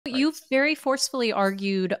You've very forcefully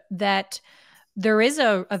argued that there is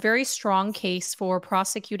a very strong case for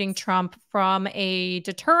prosecuting Trump from a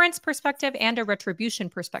deterrence perspective and a retribution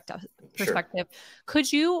perspective. Sure.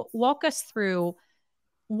 Could you walk us through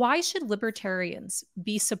why should libertarians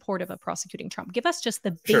be supportive of prosecuting Trump? Give us just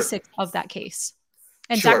the Sure. basics of that case.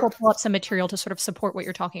 And Zach will Sure. pull up some material to sort of support what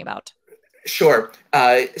you're talking about. Sure.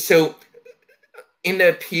 So in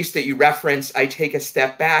the piece that you reference, I take a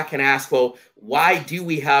step back and ask, well, why do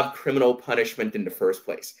we have criminal punishment in the first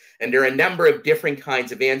place? And there are a number of different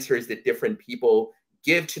kinds of answers that different people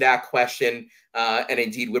give to that question. And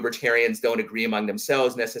indeed, libertarians don't agree among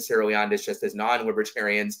themselves necessarily on this, just as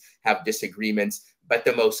non-libertarians have disagreements. But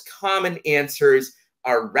the most common answers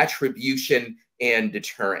are retribution and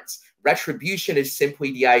deterrence. Retribution is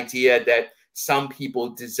simply the idea that some people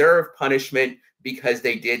deserve punishment because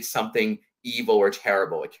they did something evil or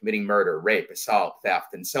terrible, like committing murder, rape, assault,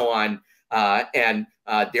 theft, and so on.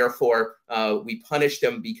 Therefore, we punish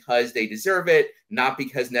them because they deserve it, not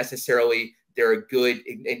because necessarily there are good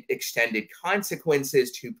extended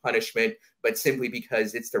consequences to punishment, but simply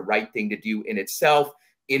because it's the right thing to do in itself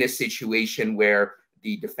in a situation where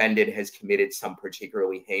the defendant has committed some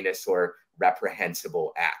particularly heinous or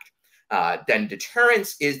reprehensible act. Then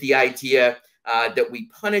deterrence is the idea that we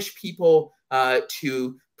punish people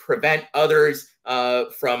to prevent others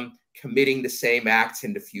from committing the same acts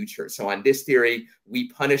in the future. So on this theory, we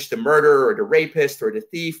punish the murderer or the rapist or the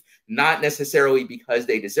thief, not necessarily because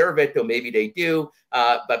they deserve it, though maybe they do,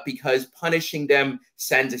 but because punishing them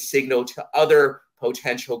sends a signal to other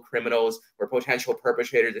potential criminals or potential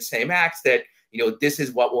perpetrators of the same acts that, this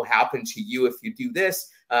is what will happen to you if you do this,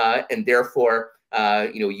 and therefore,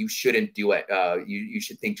 you shouldn't do it. You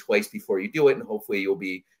should think twice before you do it, and hopefully you'll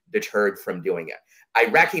be deterred from doing it. I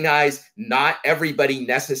recognize not everybody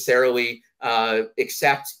necessarily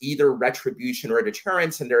accepts either retribution or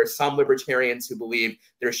deterrence, and there are some libertarians who believe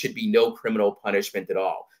there should be no criminal punishment at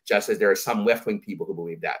all, just as there are some left-wing people who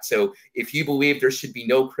believe that. So if you believe there should be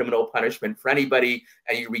no criminal punishment for anybody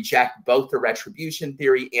and you reject both the retribution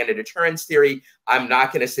theory and a deterrence theory, I'm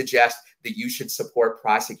not going to suggest that you should support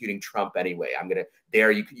prosecuting Trump anyway.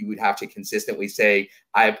 You would have to consistently say,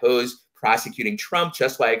 I oppose prosecuting Trump,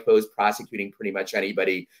 just like I oppose prosecuting pretty much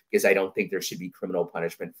anybody, because I don't think there should be criminal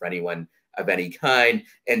punishment for anyone of any kind.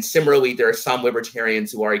 And similarly, there are some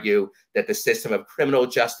libertarians who argue that the system of criminal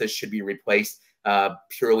justice should be replaced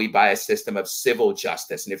purely by a system of civil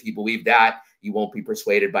justice. And if you believe that, you won't be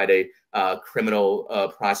persuaded by the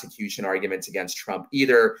criminal prosecution arguments against Trump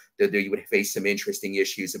either, though you would face some interesting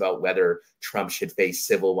issues about whether Trump should face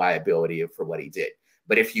civil liability for what he did.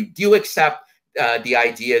 But if you do accept the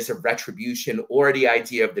ideas of retribution or the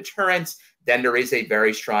idea of deterrence, then there is a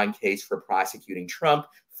very strong case for prosecuting Trump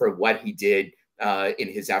for what he did in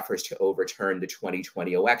his efforts to overturn the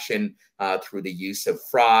 2020 election through the use of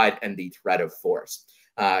fraud and the threat of force.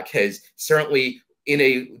 Because certainly in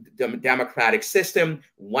a democratic system,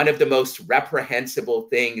 one of the most reprehensible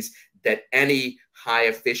things that any high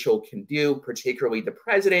official can do, particularly the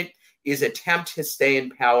president, is attempt to stay in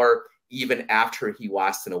power even after he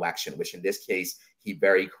lost an election, which in this case, he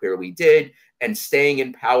very clearly did. And staying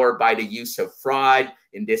in power by the use of fraud,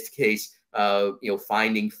 in this case,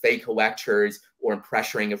 finding fake electors or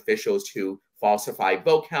pressuring officials to falsify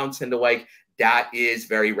vote counts and the like, that is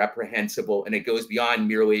very reprehensible. And it goes beyond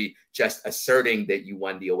merely just asserting that you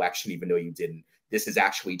won the election, even though you didn't. This is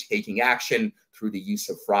actually taking action through the use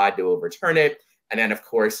of fraud to overturn it. And then, of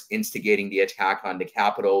course, instigating the attack on the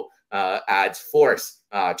Capitol adds force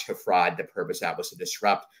to fraud. The purpose of that was to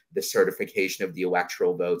disrupt the certification of the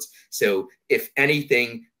electoral votes. So if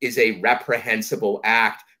anything is a reprehensible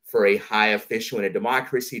act for a high official in a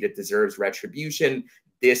democracy that deserves retribution,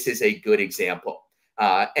 this is a good example.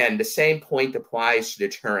 And the same point applies to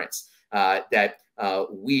deterrence,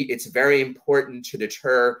 it's very important to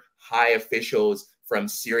deter high officials from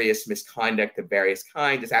serious misconduct of various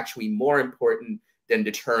kinds. It's actually more important than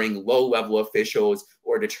deterring low-level officials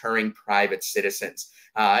or deterring private citizens.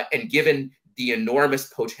 And given the enormous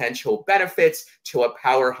potential benefits to a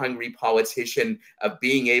power-hungry politician of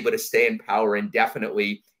being able to stay in power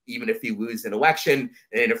indefinitely, even if he loses an election,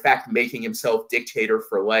 and in effect making himself dictator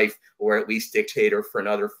for life, or at least dictator for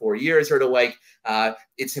another 4 years or the like,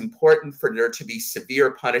 it's important for there to be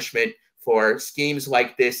severe punishment for schemes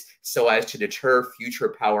like this so as to deter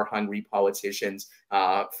future power-hungry politicians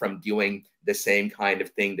from doing the same kind of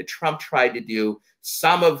thing that Trump tried to do.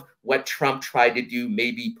 Some of what Trump tried to do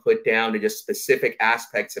may be put down to just specific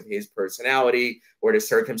aspects of his personality or the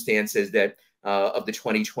circumstances that of the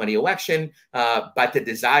 2020 election. But the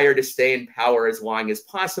desire to stay in power as long as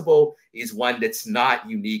possible is one that's not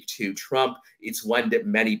unique to Trump. It's one that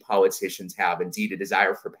many politicians have. Indeed, a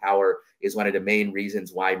desire for power is one of the main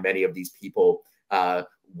reasons why many of these people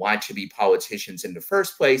want to be politicians in the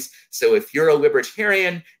first place. So if you're a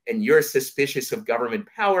libertarian and you're suspicious of government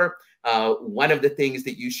power, one of the things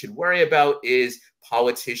that you should worry about is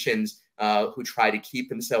politicians who try to keep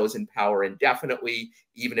themselves in power indefinitely,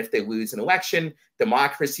 even if they lose an election.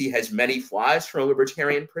 Democracy has many flaws from a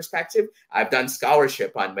libertarian perspective. I've done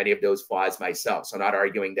scholarship on many of those flaws myself, so I'm not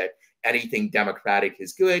arguing that anything democratic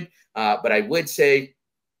is good, but I would say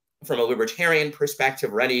from a libertarian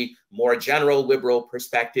perspective or any more general liberal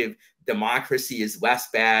perspective, democracy is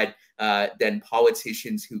less bad than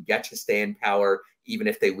politicians who get to stay in power even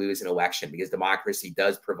if they lose an election, because democracy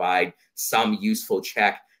does provide some useful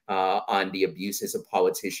check on the abuses of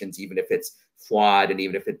politicians, even if it's flawed, and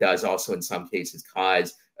even if it does also in some cases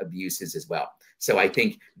cause abuses as well. So I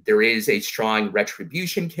think there is a strong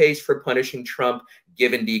retribution case for punishing Trump,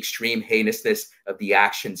 given the extreme heinousness of the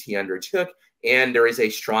actions he undertook. And there is a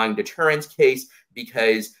strong deterrence case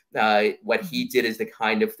because what he did is the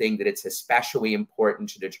kind of thing that it's especially important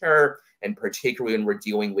to deter, and particularly when we're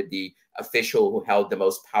dealing with the official who held the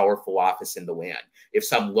most powerful office in the land. If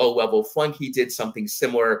some low-level flunky did something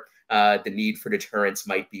similar, the need for deterrence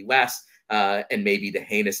might be less, and maybe the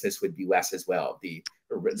heinousness would be less as well. The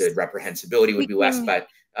reprehensibility would be less, but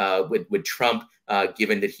with Trump,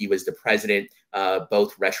 given that he was the president,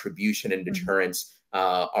 both retribution and deterrence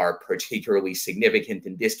are particularly significant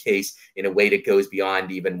in this case in a way that goes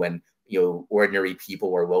beyond even when ordinary people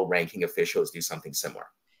or low-ranking officials do something similar.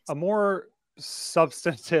 A more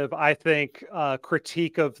substantive, I think,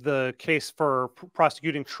 critique of the case for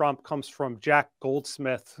prosecuting Trump comes from Jack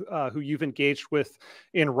Goldsmith, who you've engaged with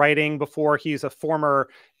in writing before. He's a former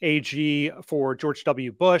AG for George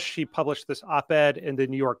W. Bush. He published this op-ed in the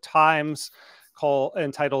New York Times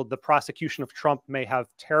entitled "The Prosecution of Trump May Have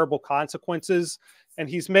Terrible Consequences." And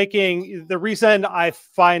he's making, the reason I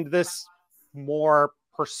find this more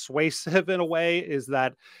persuasive in a way is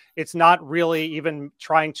that it's not really even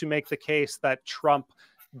trying to make the case that Trump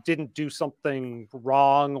didn't do something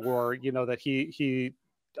wrong, or that he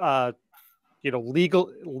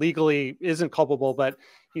legally isn't culpable, but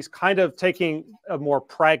he's kind of taking a more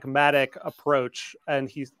pragmatic approach. And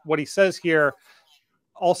what he says here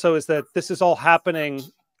also is that this is all happening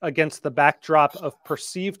against the backdrop of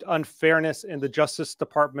perceived unfairness in the Justice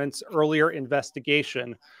Department's earlier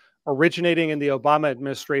investigation, originating in the Obama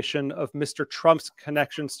administration, of Mr. Trump's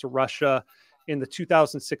connections to Russia in the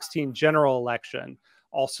 2016 general election.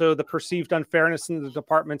 Also, the perceived unfairness in the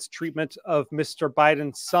department's treatment of Mr.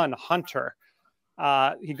 Biden's son, Hunter.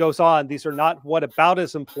 He goes on, these are not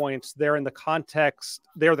whataboutism points. They're the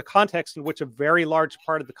context in which a very large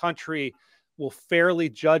part of the country will fairly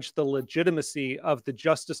judge the legitimacy of the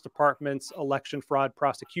Justice Department's election fraud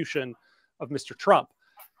prosecution of Mr. Trump.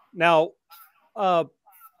 Now,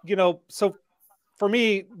 so for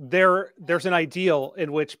me, there's an ideal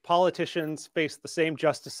in which politicians face the same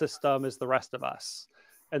justice system as the rest of us.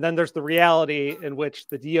 And then there's the reality in which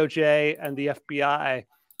the DOJ and the FBI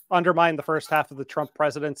undermined the first half of the Trump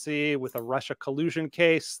presidency with a Russia collusion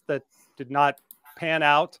case that did not pan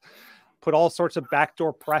out, put all sorts of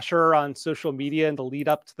backdoor pressure on social media in the lead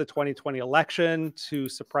up to the 2020 election to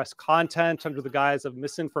suppress content under the guise of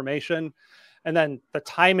misinformation. And then the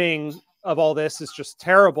timing of all this is just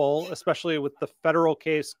terrible, especially with the federal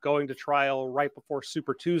case going to trial right before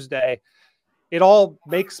Super Tuesday. It all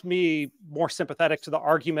makes me more sympathetic to the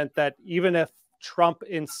argument that even if Trump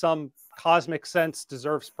in some cosmic sense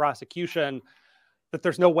deserves prosecution, that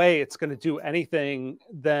there's no way it's going to do anything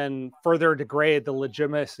than further degrade the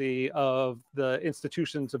legitimacy of the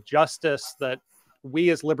institutions of justice that we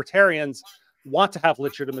as libertarians want to have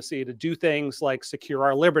legitimacy to do things like secure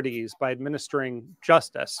our liberties by administering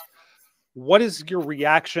justice. What is your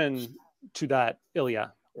reaction to that,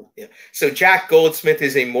 Ilya? Yeah. So Jack Goldsmith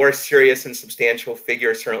is a more serious and substantial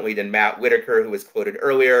figure, certainly, than Matt Whitaker, who was quoted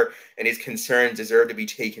earlier, and his concerns deserve to be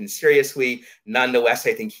taken seriously. Nonetheless,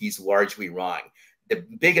 I think he's largely wrong. The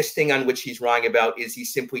biggest thing on which he's wrong about is he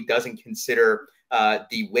simply doesn't consider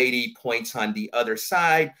the weighty points on the other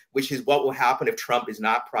side, which is what will happen if Trump is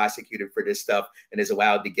not prosecuted for this stuff and is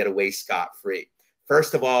allowed to get away scot-free.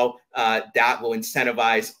 First of all, that will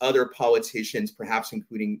incentivize other politicians, perhaps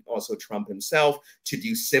including also Trump himself, to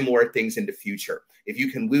do similar things in the future. If you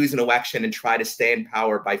can lose an election and try to stay in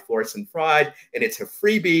power by force and fraud, and it's a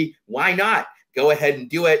freebie, why not? Go ahead and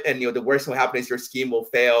do it. And the worst that will happen is your scheme will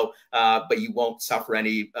fail, but you won't suffer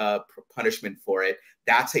any punishment for it.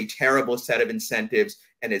 That's a terrible set of incentives,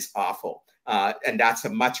 and it's awful. And that's a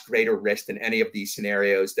much greater risk than any of these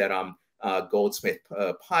scenarios that Goldsmith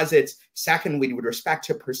posits. Secondly, with respect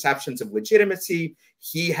to perceptions of legitimacy,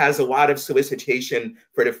 he has a lot of solicitation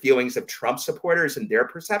for the feelings of Trump supporters and their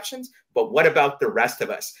perceptions. But what about the rest of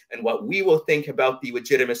us and what we will think about the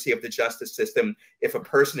legitimacy of the justice system if a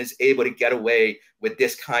person is able to get away with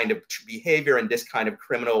this kind of behavior and this kind of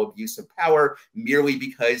criminal abuse of power merely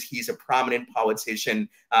because he's a prominent politician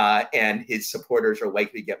and his supporters are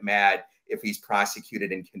likely to get mad if he's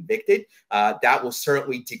prosecuted and convicted? That will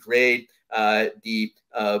certainly degrade the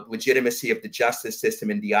legitimacy of the justice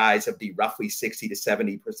system in the eyes of the roughly 60 to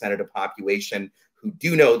 70% of the population who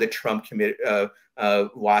do know that Trump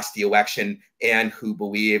lost the election and who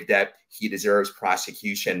believe that he deserves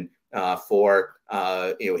prosecution for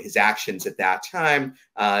his actions at that time.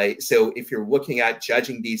 So if you're looking at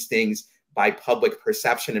judging these things by public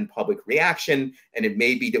perception and public reaction, and it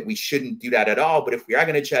may be that we shouldn't do that at all, but if we are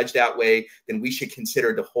going to judge that way, then we should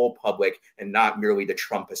consider the whole public and not merely the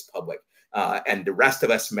Trumpist public. And the rest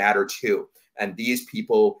of us matter too. And these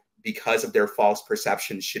people, because of their false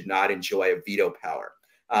perceptions, should not enjoy a veto power.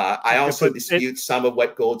 I also dispute some of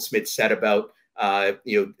what Goldsmith said about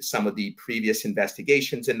some of the previous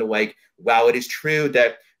investigations and the like. While it is true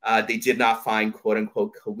that they did not find, quote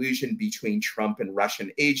unquote, collusion between Trump and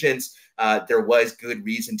Russian agents, there was good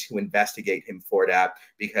reason to investigate him for that,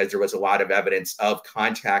 because there was a lot of evidence of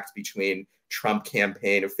contacts between Trump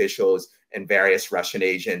campaign officials and various Russian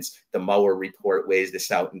agents. The Mueller report lays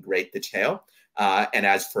this out in great detail. And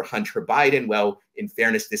as for Hunter Biden, well, in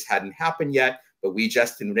fairness, this hadn't happened yet, but we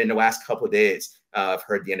just in the last couple of days have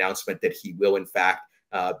heard the announcement that he will, in fact,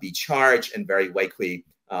 be charged and very likely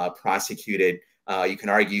prosecuted. You can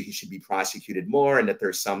argue he should be prosecuted more and that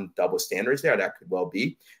there's some double standards there. That could well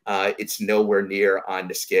be. It's nowhere near on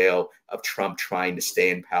the scale of Trump trying to stay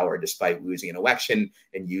in power despite losing an election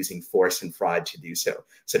and using force and fraud to do so.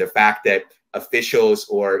 So the fact that officials,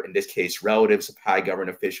 or in this case, relatives of high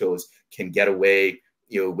government officials, can get away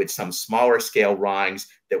with some smaller scale wrongs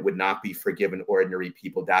that would not be forgiven ordinary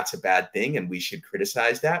people, that's a bad thing, and we should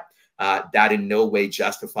criticize that. That in no way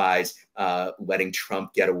justifies letting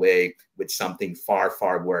Trump get away with something far,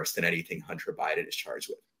 far worse than anything Hunter Biden is charged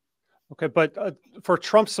with. Okay, but for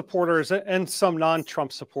Trump supporters and some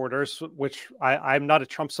non-Trump supporters, which I'm not a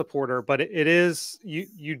Trump supporter, but it is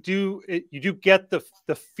you do get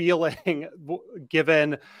the feeling,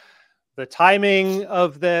 given the timing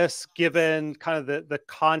of this, given kind of the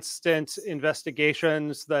constant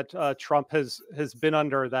investigations that Trump has been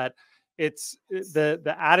under, that it's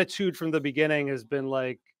the attitude from the beginning has been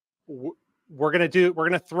like, we're going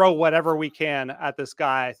to throw whatever we can at this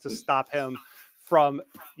guy to stop him from,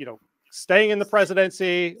 staying in the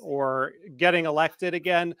presidency or getting elected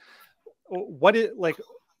again. What is, like,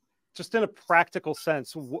 just in a practical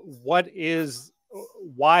sense, why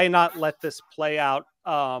not let this play out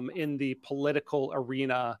in the political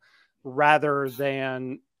arena rather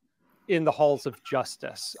than in the halls of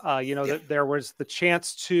justice? That there was the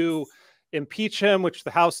chance to impeach him, which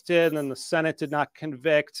the House did, and then the Senate did not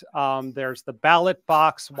convict. There's the ballot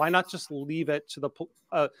box. Why not just leave it to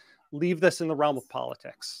leave this in the realm of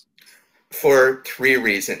politics? For three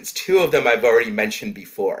reasons. Two of them I've already mentioned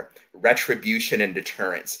before: retribution and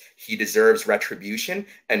deterrence. He deserves retribution,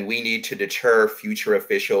 and we need to deter future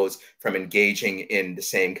officials from engaging in the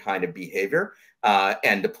same kind of behavior.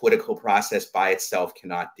 And the political process by itself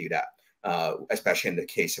cannot do that, especially in the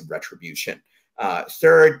case of retribution.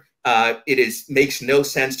 Third, it makes no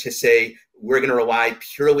sense to say we're going to rely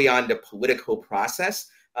purely on the political process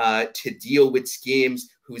to deal with schemes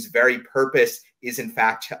whose very purpose is, in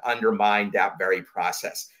fact, to undermine that very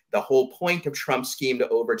process. The whole point of Trump's scheme to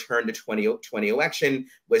overturn the 2020 election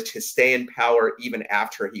was to stay in power even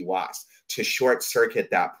after he lost, to short circuit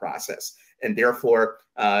that process. And therefore,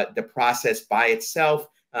 the process by itself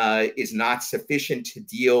is not sufficient to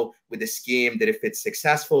deal with a scheme that, if it's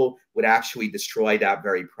successful, would actually destroy that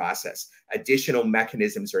very process. Additional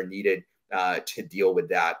mechanisms are needed to deal with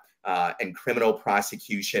that. And criminal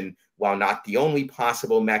prosecution, while not the only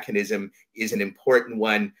possible mechanism, is an important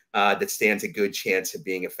one that stands a good chance of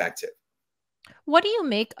being effective. What do you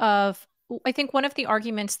make of, I think one of the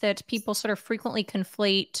arguments that people sort of frequently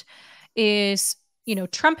conflate is,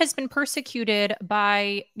 Trump has been persecuted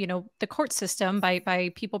by, the court system,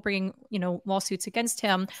 by people bringing, lawsuits against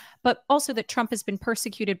him, but also that Trump has been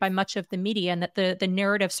persecuted by much of the media, and that the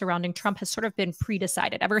narrative surrounding Trump has sort of been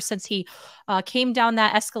pre-decided ever since he came down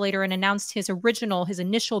that escalator and announced his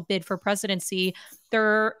initial bid for presidency.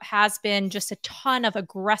 There has been just a ton of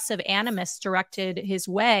aggressive animus directed his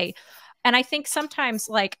way. And I think sometimes,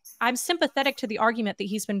 I'm sympathetic to the argument that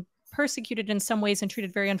he's been persecuted in some ways and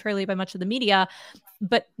treated very unfairly by much of the media,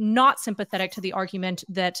 but not sympathetic to the argument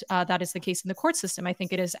that that is the case in the court system. I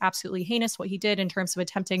think it is absolutely heinous what he did in terms of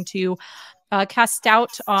attempting to cast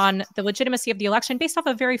doubt on the legitimacy of the election based off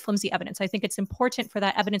of very flimsy evidence. I think it's important for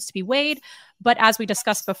that evidence to be weighed. But as we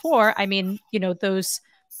discussed before, I mean, you know, those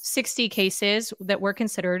 60 cases that were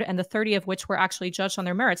considered and the 30 of which were actually judged on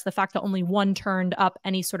their merits, the fact that only one turned up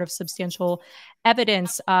any sort of substantial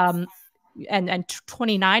evidence, and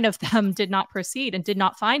 29 of them did not proceed and did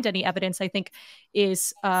not find any evidence, I think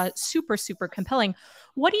is super, super compelling.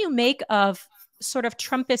 What do you make of sort of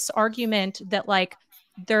Trumpist's argument that like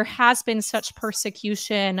there has been such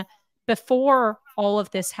persecution before all of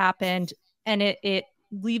this happened and it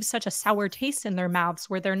leaves such a sour taste in their mouths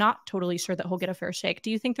where they're not totally sure that he'll get a fair shake?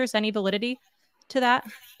 Do you think there's any validity to that?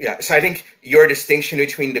 Yeah, so I think your distinction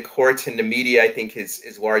between the courts and the media, I think,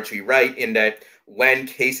 is largely right in that when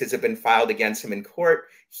cases have been filed against him in court,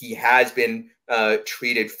 he has been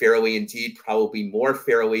treated fairly, indeed, probably more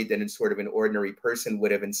fairly than in sort of an ordinary person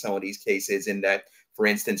would have in some of these cases. In that, for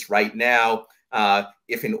instance, right now,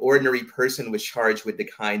 if an ordinary person was charged with the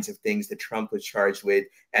kinds of things that Trump was charged with,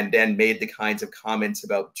 and then made the kinds of comments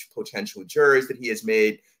about potential jurors that he has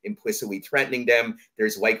made, implicitly threatening them,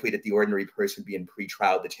 there's likely that the ordinary person would be in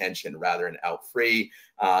pretrial detention rather than out free.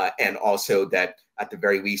 And also that at the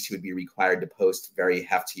very least, he would be required to post very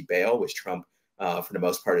hefty bail, which Trump, for the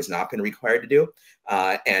most part, has not been required to do.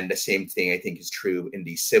 And the same thing, I think, is true in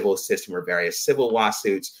the civil system, where various civil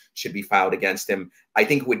lawsuits should be filed against him. I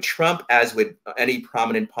think with Trump, as with any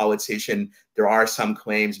prominent politician, there are some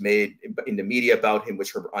claims made in the media about him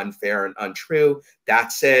which are unfair and untrue.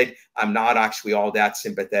 That said, I'm not actually all that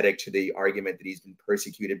sympathetic to the argument that he's been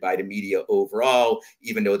persecuted by the media overall,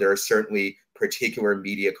 even though there are certainly particular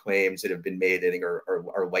media claims that have been made that I think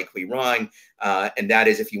are likely wrong. And that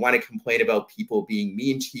is, if you want to complain about people being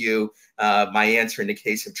mean to you, my answer in the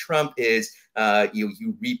case of Trump is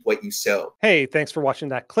you reap what you sow. Hey, thanks for watching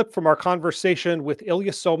that clip from our conversation with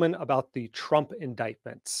Ilya Somin about the Trump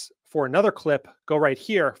indictments. For another clip, go right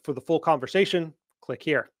here. For the full conversation, click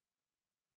here.